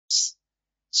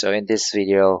So in this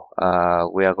video,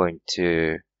 we are going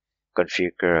to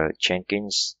configure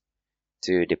Jenkins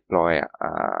to deploy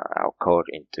our code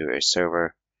into a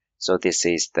server. So this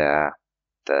is the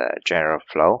general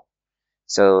flow.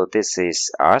 So this is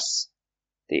us,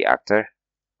 the actor,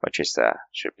 which is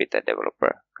should be the developer.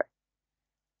 Okay.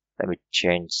 Let me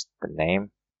change the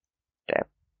name, dev,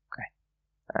 okay,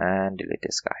 and delete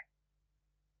this guy.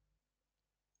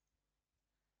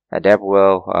 Dev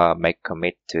will make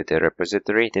commit to the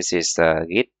repository. This is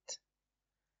Git,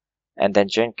 and then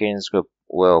Jenkins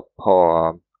will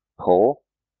pull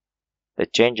the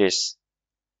changes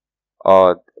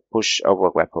or push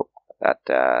over webhook. That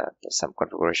there's some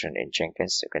configuration in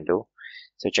Jenkins you can do.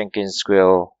 So Jenkins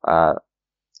will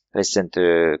listen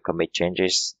to commit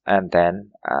changes and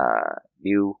then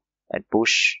view and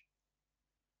push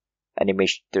an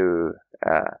image to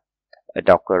a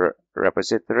Docker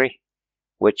repository,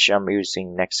 which I'm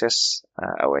using Nexus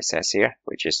OSS here,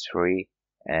 which is free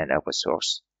and open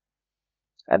source.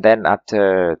 And then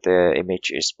after the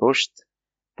image is pushed,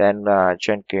 then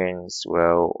Jenkins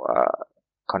will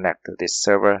connect to this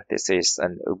server. This is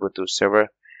an Ubuntu server,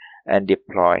 and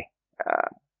deploy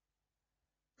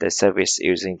the service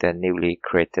using the newly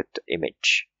created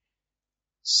image.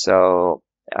 So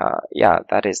yeah,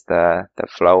 that is the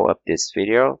flow of this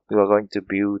video. We are going to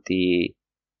build the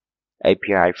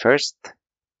API first,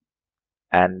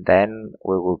 and then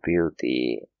we will build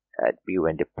the build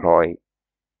and deploy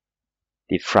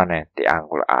the front end, the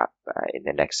Angular app in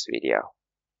the next video.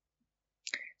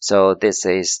 So this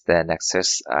is the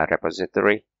Nexus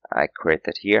repository I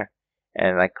created here,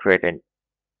 and I created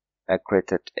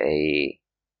a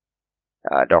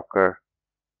Docker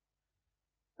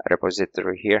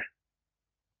repository here,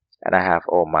 and I have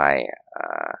all my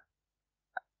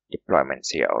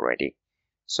deployments here already.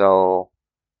 So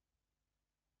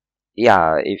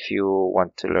yeah, if you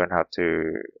want to learn how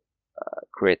to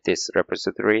create this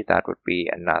repository, that would be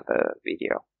another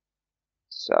video.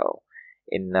 So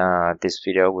in this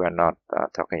video, we are not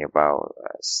talking about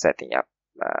setting up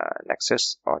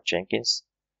Nexus or Jenkins.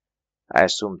 I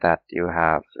assume that you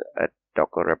have a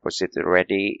Docker repository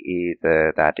ready,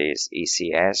 either that is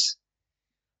ECS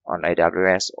on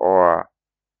AWS or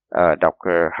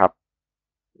Docker Hub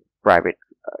private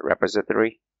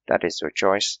repository. That is your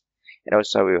choice. And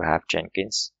also you have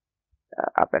Jenkins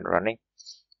up and running.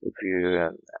 If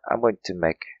you, I'm going to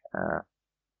make a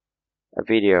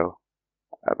video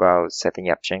about setting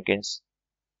up Jenkins,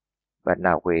 but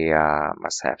now we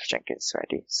must have Jenkins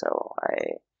ready. So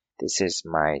this is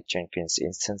my Jenkins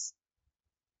instance.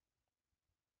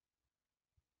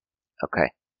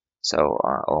 Okay, so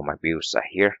all my views are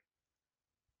here.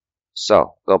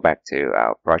 So go back to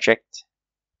our project.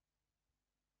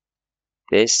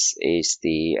 This is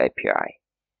the API,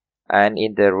 and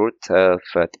in the root of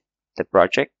the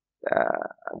project,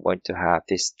 I'm going to have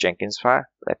this Jenkins file.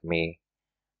 Let me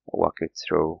walk you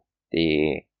through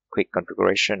the quick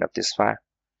configuration of this file.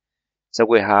 So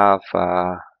we have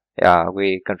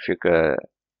we configure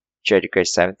JDK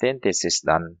 17. This is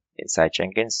done inside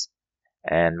Jenkins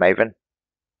and Maven.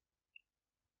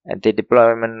 And the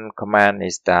deployment command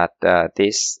is that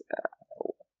this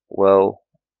will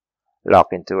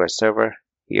log into a server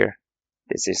here.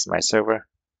 This is my server,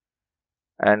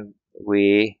 and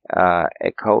we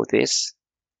echo this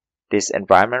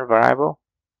environment variable.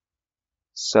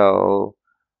 So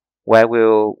where we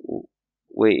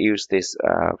use this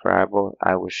variable,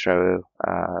 I will show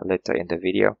later in the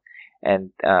video.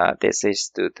 And this is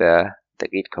to the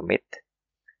git commit.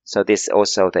 So this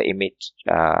also the image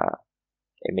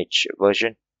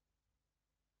version.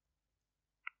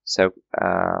 So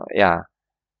yeah,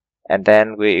 and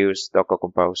then we use Docker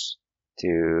Compose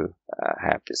to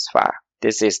have this file.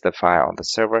 This is the file on the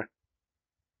server.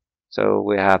 So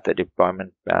we have the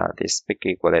deployment. This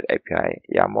Picky Wallet API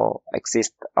YAML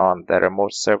exists on the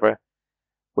remote server,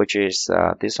 which is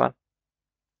this one.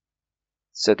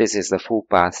 So this is the full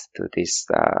path to this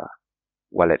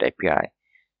wallet API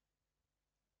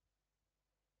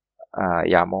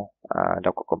YAML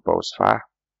Docker Compose file.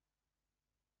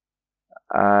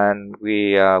 And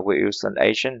we use an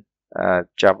agent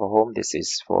Java Home. This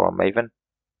is for Maven,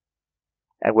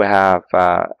 and we have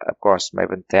of course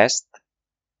Maven test.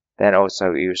 Then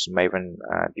also use Maven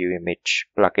view image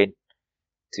plugin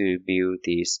to view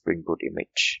the Spring Boot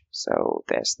image. So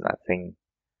there's nothing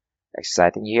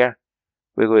exciting here.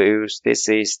 We will use, this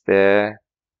is the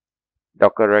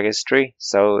Docker registry.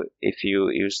 So if you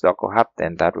use Docker Hub,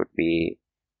 then that would be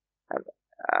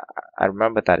I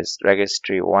remember that is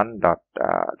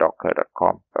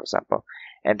registry1.docker.com, for example.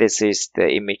 And this is the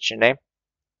image name.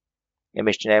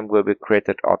 Image name will be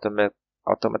created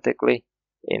automatically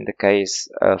in the case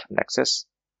of Nexus.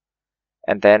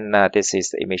 And then this is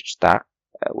the image tag,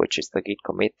 which is the git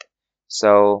commit.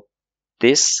 So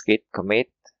this git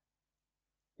commit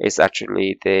is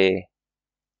actually the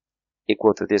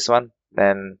equal to this one.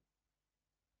 Then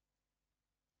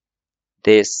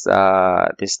this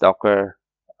Docker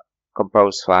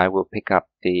compose file will pick up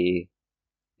the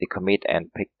commit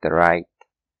and pick the right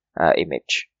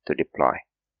image to deploy.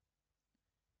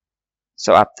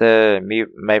 So after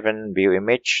Maven view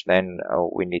image, then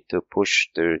we need to push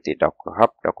to the Docker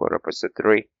Hub, Docker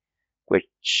repository,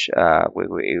 which we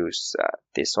will use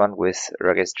this one with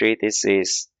registry. This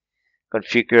is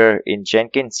configured in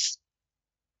Jenkins,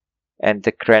 and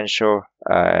the credential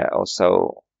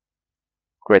also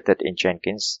created in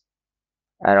Jenkins.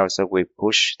 And also we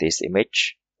push this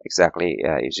image exactly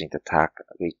using the tag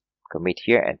we commit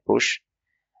here and push.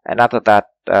 And after that,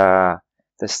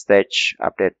 the stage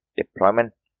update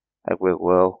deployment, we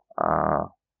will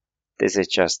this is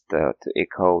just to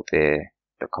echo the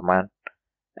command.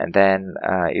 And then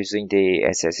using the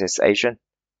SSH agent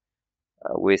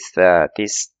with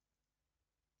these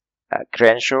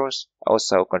credentials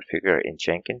also configured in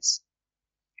Jenkins,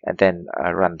 and then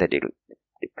run the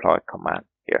deploy command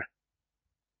here.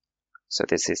 So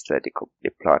this is the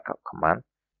deploy command.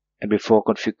 And before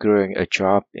configuring a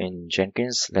job in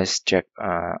Jenkins, let's check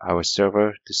our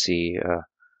server to see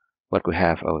what we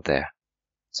have over there.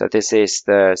 So this is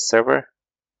the server.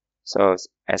 So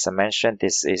as I mentioned,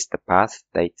 this is the path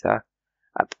data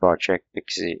at the project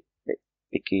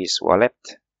Picky's wallet.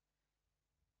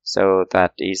 So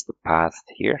that is the path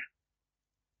here.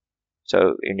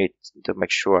 So you need to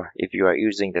make sure if you are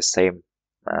using the same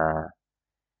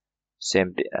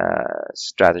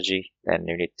strategy, then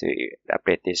you need to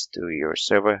update this to your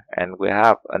server. And we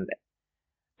have an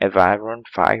environment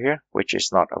file here, which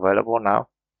is not available now,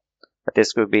 but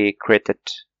this will be created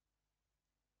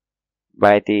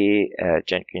by the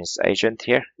Jenkins agent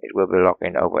here. It will be logged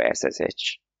in over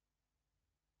SSH.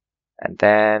 And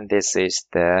then this is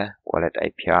the wallet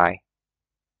API.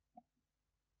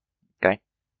 Okay,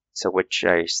 so which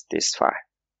is this file?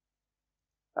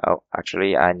 Oh,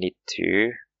 actually I need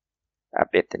to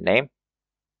update the name.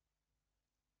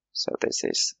 So this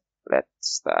is,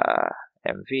 let's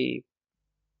mv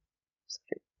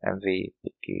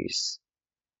Picky's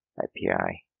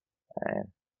API and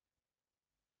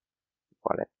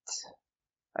wallet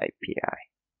API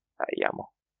YAML.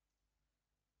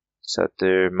 So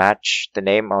to match the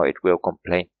name, or it will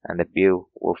complain and the build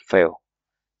will fail.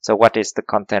 So what is the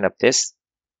content of this?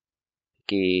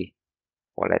 Picky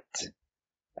wallet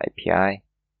API.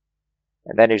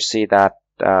 And then you see that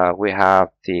we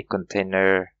have the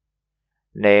container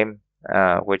name,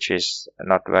 which is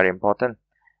not very important,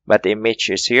 but the image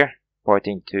is here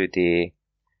pointing to the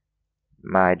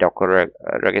my Docker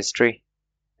registry,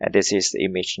 and this is the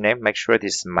image name. Make sure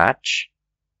this match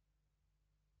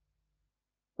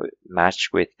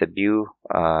with the view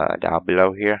down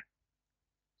below here.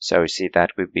 So you see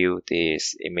that we build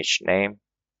this image name.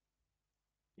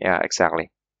 Yeah,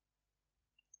 exactly.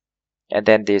 And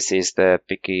then this is the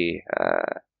Picky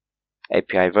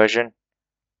API version,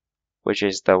 which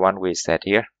is the one we set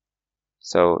here.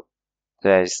 So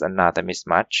there is another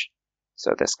mismatch.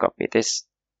 So let's copy this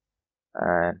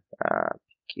and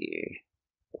Picky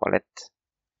wallet.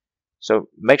 So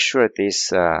make sure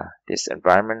this this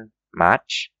environment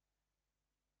match.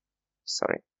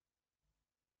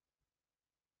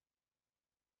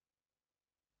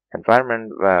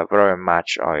 Environment very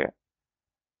match, or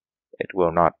it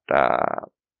will not.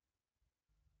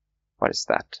 What is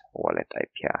that? Wallet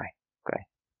API. Okay.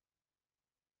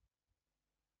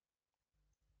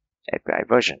 API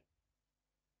version.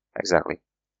 Exactly.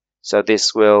 So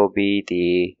this will be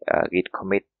the git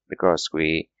commit because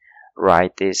we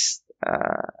write this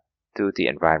to the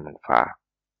environment file.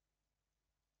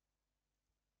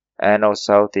 And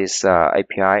also this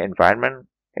API environment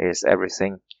is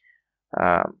everything,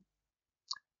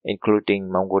 including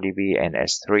MongoDB and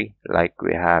S3, like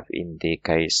we have in the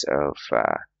case of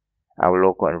our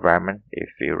local environment, if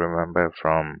you remember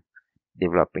from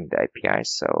developing the API.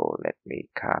 So let me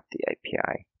copy the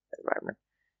API environment.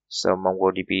 So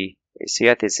MongoDB is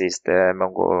here. This is the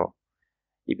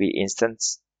MongoDB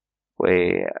instance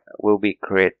we will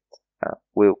create.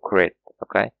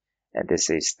 Okay, and this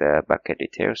is the bucket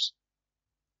details.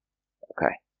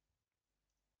 Okay,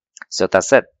 so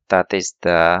that's it. That is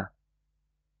the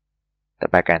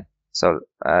backend. So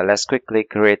let's quickly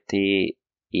create the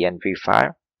env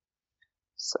file.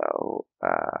 So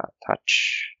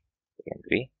touch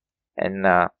env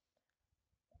and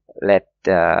let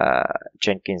the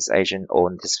Jenkins agent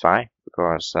own this file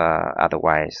because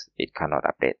otherwise it cannot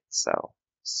update. So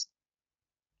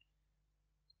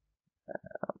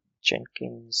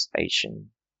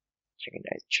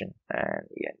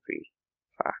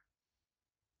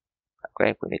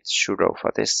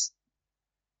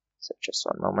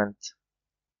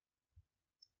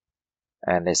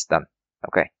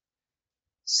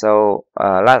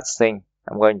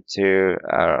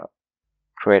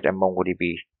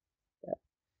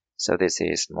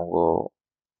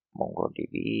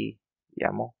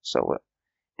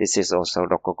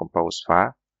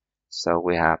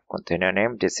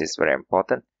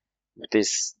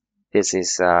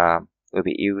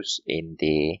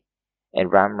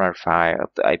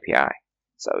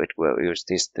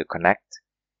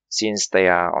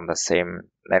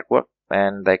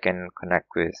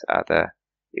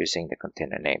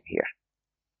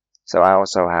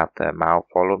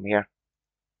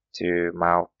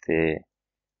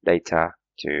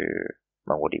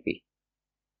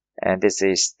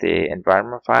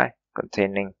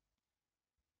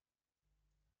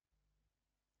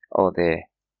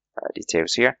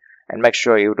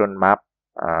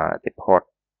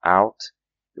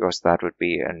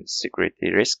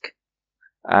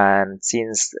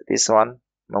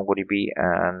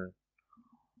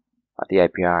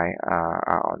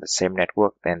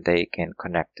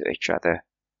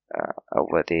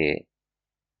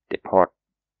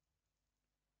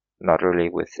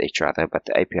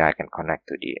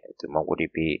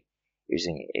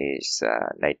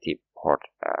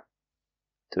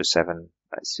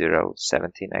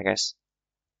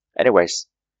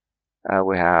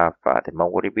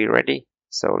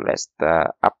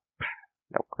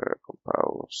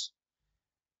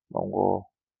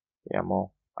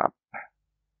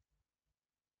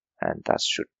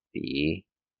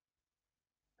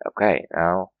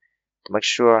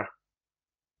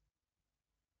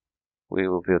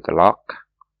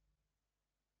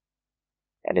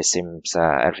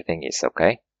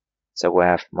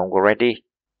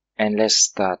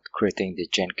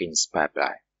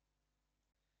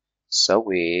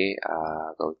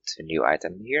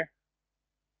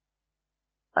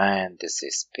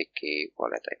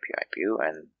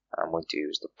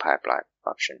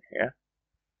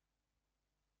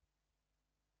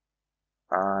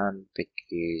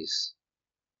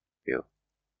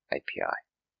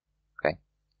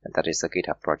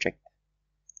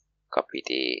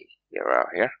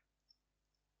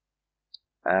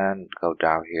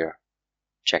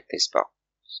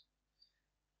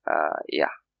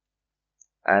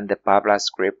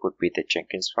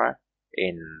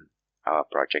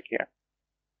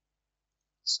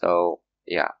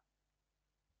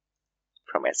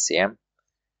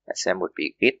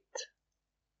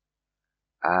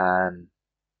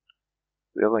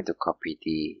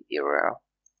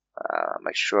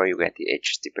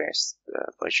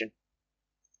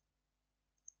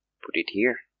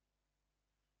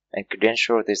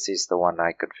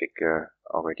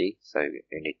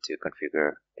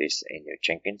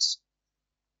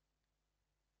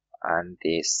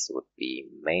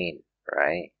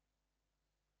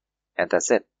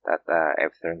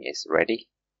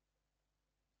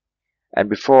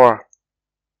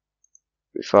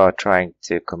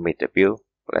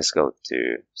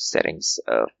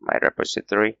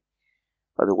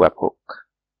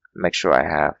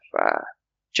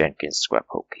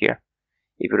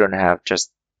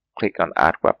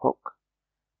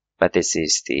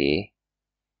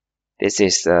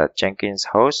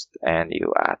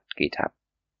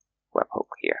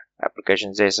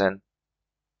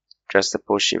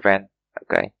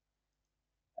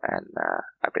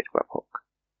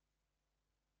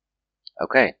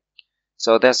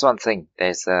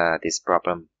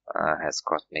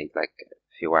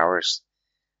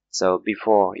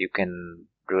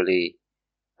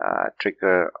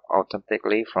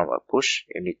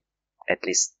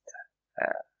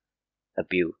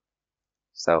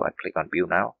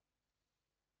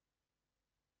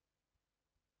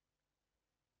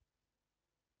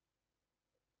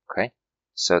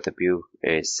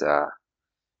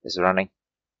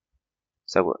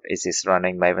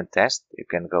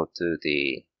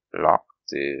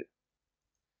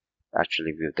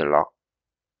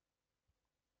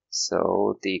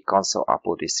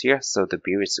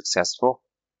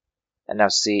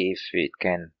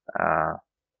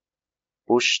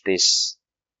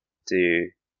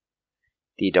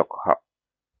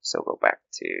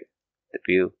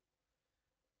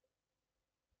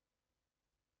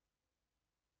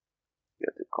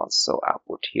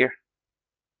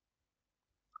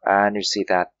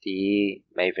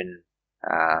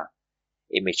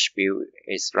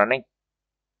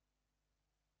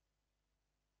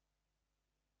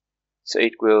so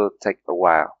it will take a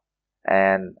while.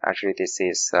 And actually this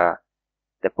is the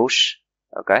push.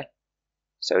 Okay,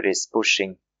 so it is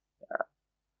pushing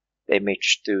the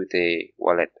image to the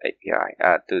wallet API,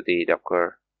 to the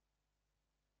Docker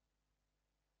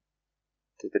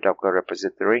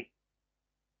repository.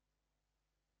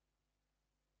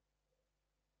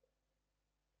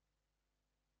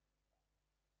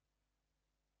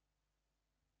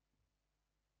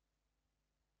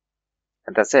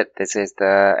 And that's it. This is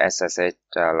the SSH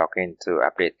login to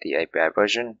update the API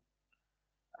version.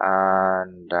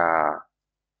 And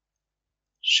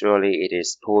surely it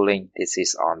is pulling. This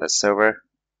is on the server.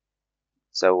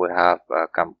 So we have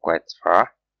come quite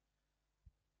far.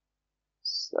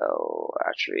 So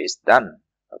actually it's done.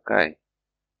 Okay.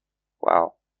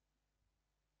 Wow.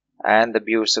 And the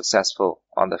build successful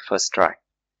on the first try.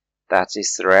 That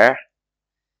is rare.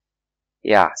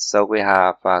 Yeah, so we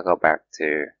have go back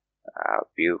to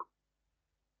view,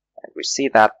 and we see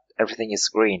that everything is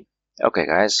green. Okay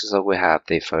guys, so we have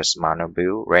the first manual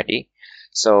build ready.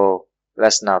 So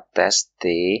let's now test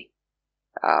the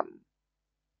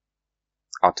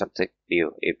automatic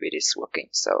build if it is working.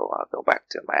 So I'll go back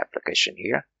to my application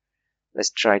here.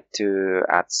 Let's try to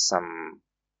add some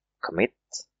commit.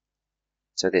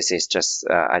 So this is just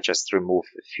I just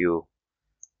removed a few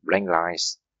blank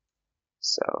lines.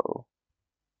 So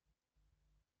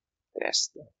there's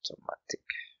the automatic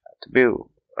build,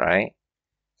 right?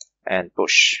 And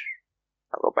push.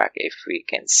 I'll go back if we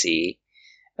can see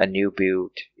a new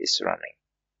build is running.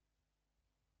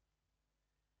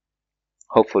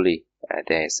 Hopefully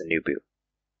there is a new build.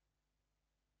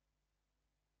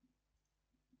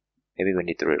 Maybe we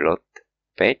need to reload the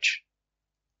page.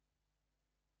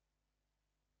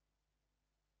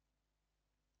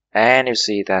 And you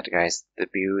see that guys, the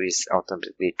build is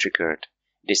automatically triggered.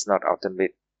 It is not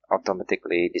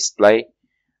automatically displayed,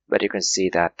 but you can see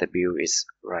that the build is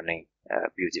running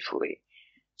beautifully.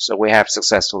 So we have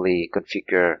successfully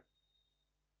configured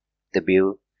the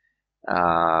build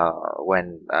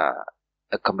when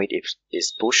a commit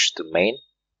is pushed to main.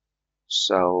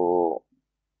 So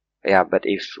yeah, but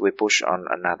if we push on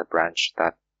another branch,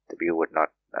 that the build would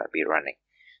not be running.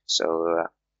 So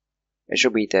it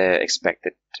should be the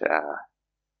expected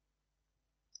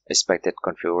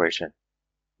configuration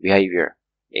behavior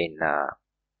in our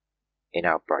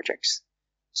projects.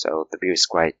 So the build is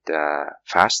quite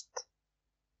fast.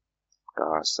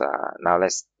 Because now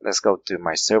let's go to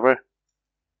my server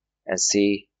and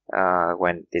see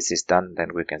when this is done.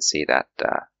 Then we can see that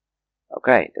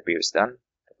okay, the build is done.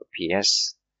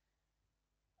 PS,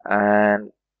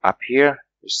 and up here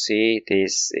you see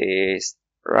this is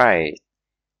right.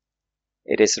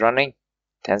 It is running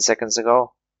 10 seconds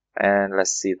ago, and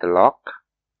let's see the log.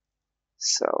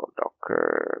 So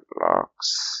docker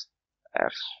logs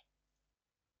f,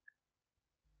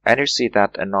 and you see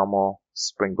that a normal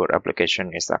Spring Boot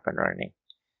application is up and running.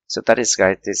 So that is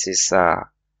guys, this is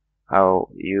how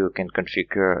you can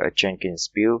configure a Jenkins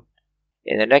build.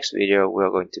 In the next video we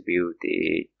are going to build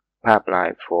the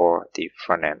pipeline for the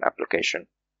front-end application.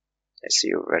 I'll see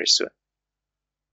you very soon.